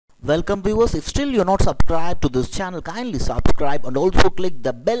Welcome viewers, if still you're not subscribed to this channel, kindly subscribe and also click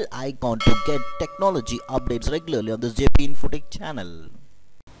the bell icon to get technology updates regularly on this JP Infotech channel.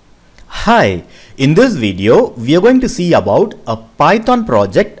 Hi, in this video we are going to see about a Python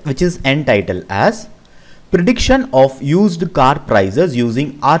project which is entitled as Prediction of Used Car Prices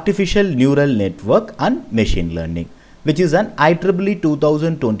Using Artificial Neural Network and Machine Learning, which is an IEEE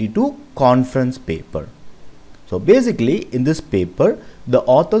 2022 conference paper. So basically in this paper the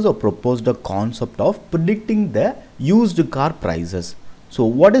authors have proposed a concept of predicting the used car prices. So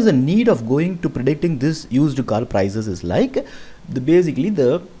what is the need of going to predicting this used car prices is like basically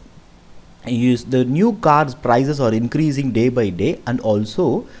the new cars prices are increasing day by day, and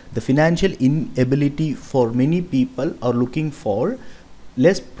also the financial inability for many people are looking for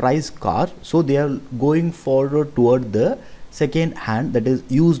less price car, so they are going forward toward the second hand, that is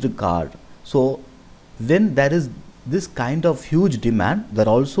used car. So when there is this kind of huge demand, there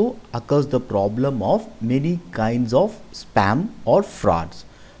also occurs the problem of many kinds of spam or frauds.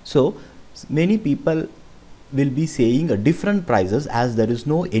 So many people will be saying different prices as there is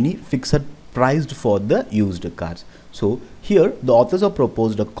no any fixed price for the used cars. So here the authors have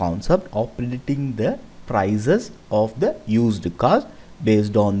proposed a concept of predicting the prices of the used cars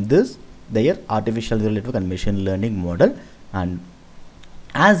based on this their artificial neural network and machine learning model. And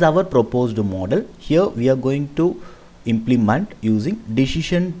as our proposed model, here we are going to implement using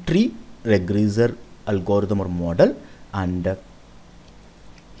decision tree regressor algorithm or model. And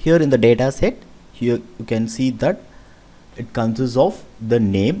here in the data set, here you can see that it consists of the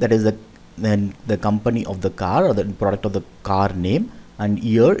name, that is the company of the car or the product of the car name, and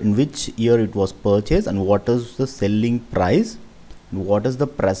year, in which year it was purchased, and what is the selling price, what is the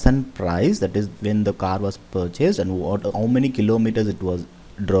present price, that is when the car was purchased, and how many kilometers it was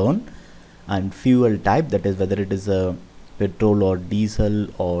drawn, and fuel type, that is whether it is a petrol or diesel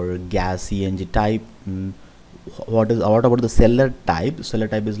or gas CNG type. What about the seller type? Seller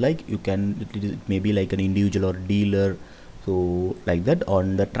type is like it may be like an individual or dealer, so like that.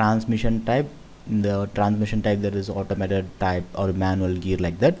 On the transmission type, in the transmission type there is automated type or manual gear,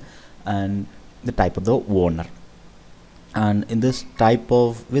 like that, and the type of the owner. And in this type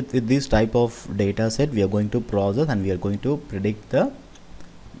of with this type of data set we are going to process, and we are going to predict the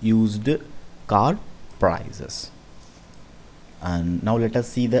used car prices. And now let us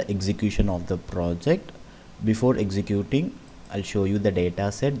see the execution of the project. Before executing, I'll show you the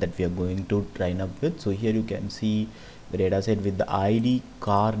data set that we are going to train up with. So here you can see the data set with the ID,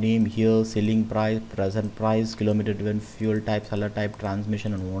 car name, here selling price, present price, kilometer driven, fuel type, seller type,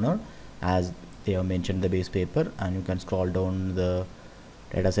 transmission, and owner, as they have mentioned in the base paper. And you can scroll down the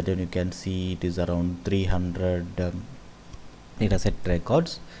data set and you can see it is around 300 data set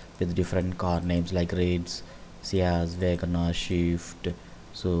records with different car names like Raids, Ciaz, Wagoner, Shift,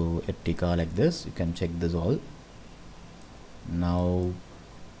 so Etica, like this. You can check this all. Now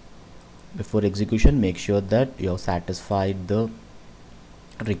before execution, make sure that you have satisfied the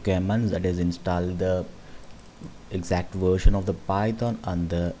requirements, that is install the exact version of the Python and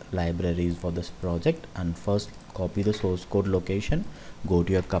the libraries for this project. And first copy the source code location, go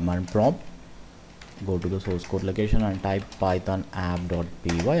to your command prompt, go to the source code location and type python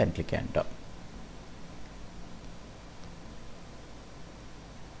app.py and click enter.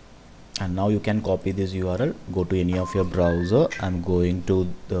 And now you can copy this URL, go to any of your browser. I'm going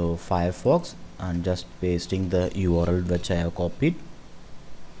to the Firefox and just pasting the URL which I have copied.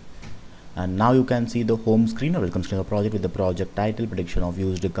 And now you can see the home screen or welcome screen of the project with the project title, prediction of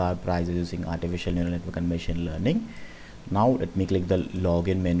used car prices using artificial neural network and machine learning. Now let me click the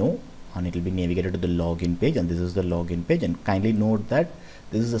login menu and it will be navigated to the login page, and this is the login page. And kindly note that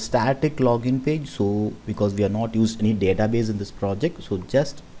this is a static login page, so because we are not used any database in this project, so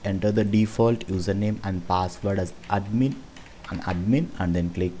just enter the default username and password as admin, and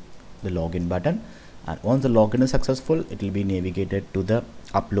then click the login button. And once the login is successful, it will be navigated to the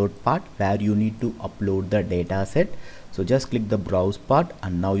upload part where you need to upload the data set. So just click the browse part,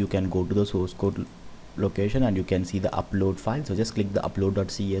 and now you can go to the source code location and you can see the upload file. So just click the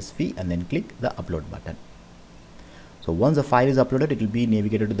upload.csv and then click the upload button. So once the file is uploaded, it will be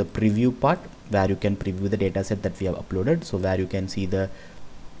navigated to the preview part where you can preview the data set that we have uploaded. So where you can see the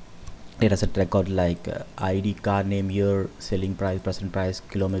dataset record like ID, car name, year, selling price, present price,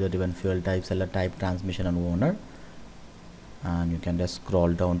 kilometer driven, fuel type, seller type, transmission, and owner. And you can just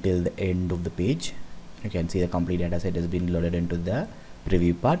scroll down till the end of the page. You can see the complete dataset has been loaded into the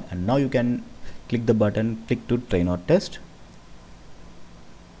preview part. And now you can click the button, click to train or test.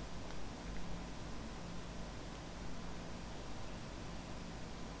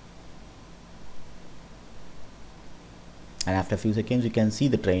 and after a few seconds you can see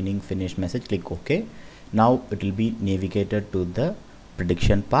the training finished message. Click OK. Now it will be navigated to the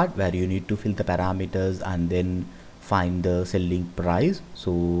prediction part where you need to fill the parameters and then find the selling price.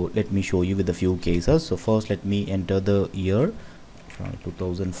 So let me show you with a few cases. So first let me enter the year from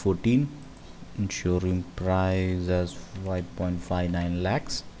 2014. Showroom price as 5.59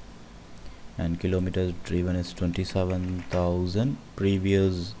 lakhs and kilometers driven is 27,000.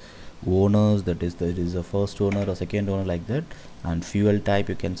 Previous owners, that is a first owner or second owner, like that. And fuel type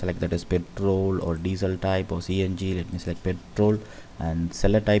you can select, that is petrol or diesel type or CNG. Let me select petrol. And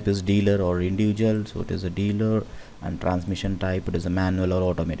seller type is dealer or individual, so it is a dealer. And transmission type, it is a manual or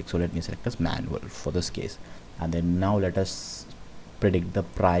automatic, so let me select as manual for this case. And then now let us predict the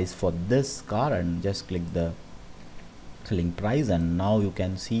price for this car and just click the selling price, and now you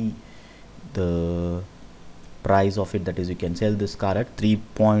can see the price of it, that is you can sell this car at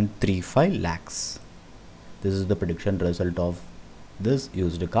 3.35 lakhs. This is the prediction result of this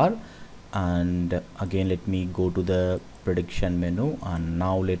used car. And again let me go to the prediction menu, and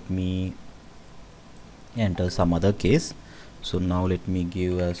now let me enter some other case. So now let me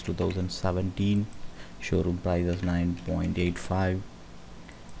give as 2017, showroom price as 9.85,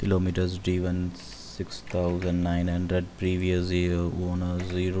 kilometers driven 6,900, previous year owner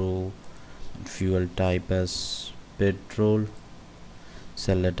 0, fuel type as petrol,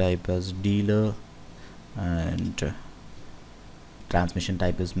 seller type as dealer, and transmission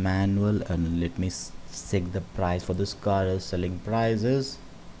type is manual. And let me check the price for this car. Is selling prices,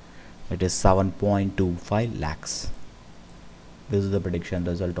 it is 7.25 lakhs. This is the prediction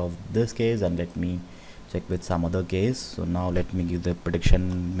result of this case. And let me check with some other case. So now let me give the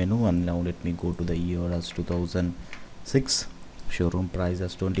prediction menu, and now let me go to the year as 2006, showroom price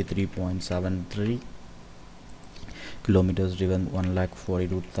as 23.73, kilometers driven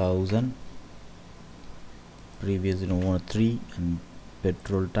 1,42,000, previous owner 3, and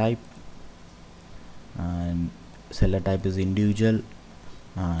petrol type, and seller type is individual,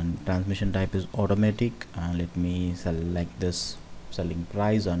 and transmission type is automatic. And let me select this selling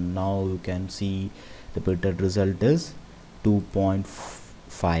price, and now you can see the predicted result is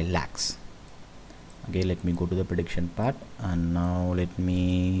 2.5 lakhs. Okay, let me go to the prediction part, and now let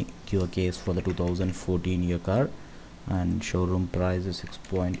me give a case for the 2014 year car, and showroom price is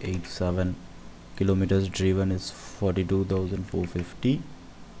 6.87, kilometers driven is 42,450,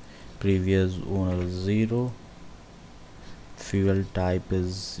 previous owner is 0, fuel type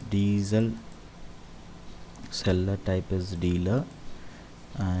is diesel, seller type is dealer,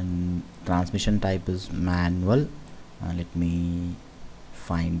 and transmission type is manual. And let me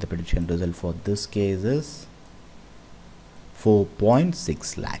find the prediction result for this case is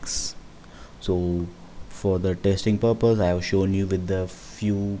 4.6 lakhs. So for the testing purpose I have shown you with the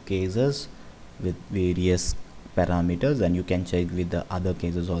few cases with various parameters, and you can check with the other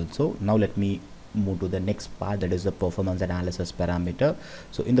cases also. Now let me move to the next part, that is the performance analysis parameter.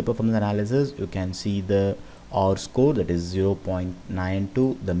 So in the performance analysis you can see the R score, that is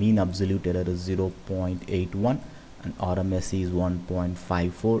 0.92, the mean absolute error is 0.81, and RMSE is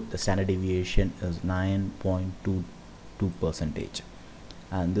 1.54, the standard deviation is 9.22%.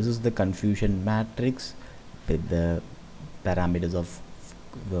 And this is the confusion matrix with the parameters of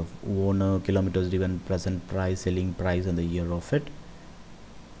the owner, kilometers driven, present price, selling price, and the year of it.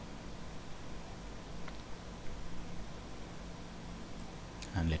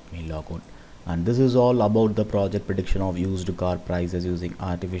 And let me log out. And this is all about the project prediction of used car prices using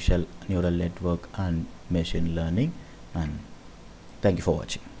artificial neural network and machine learning. And thank you for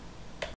watching.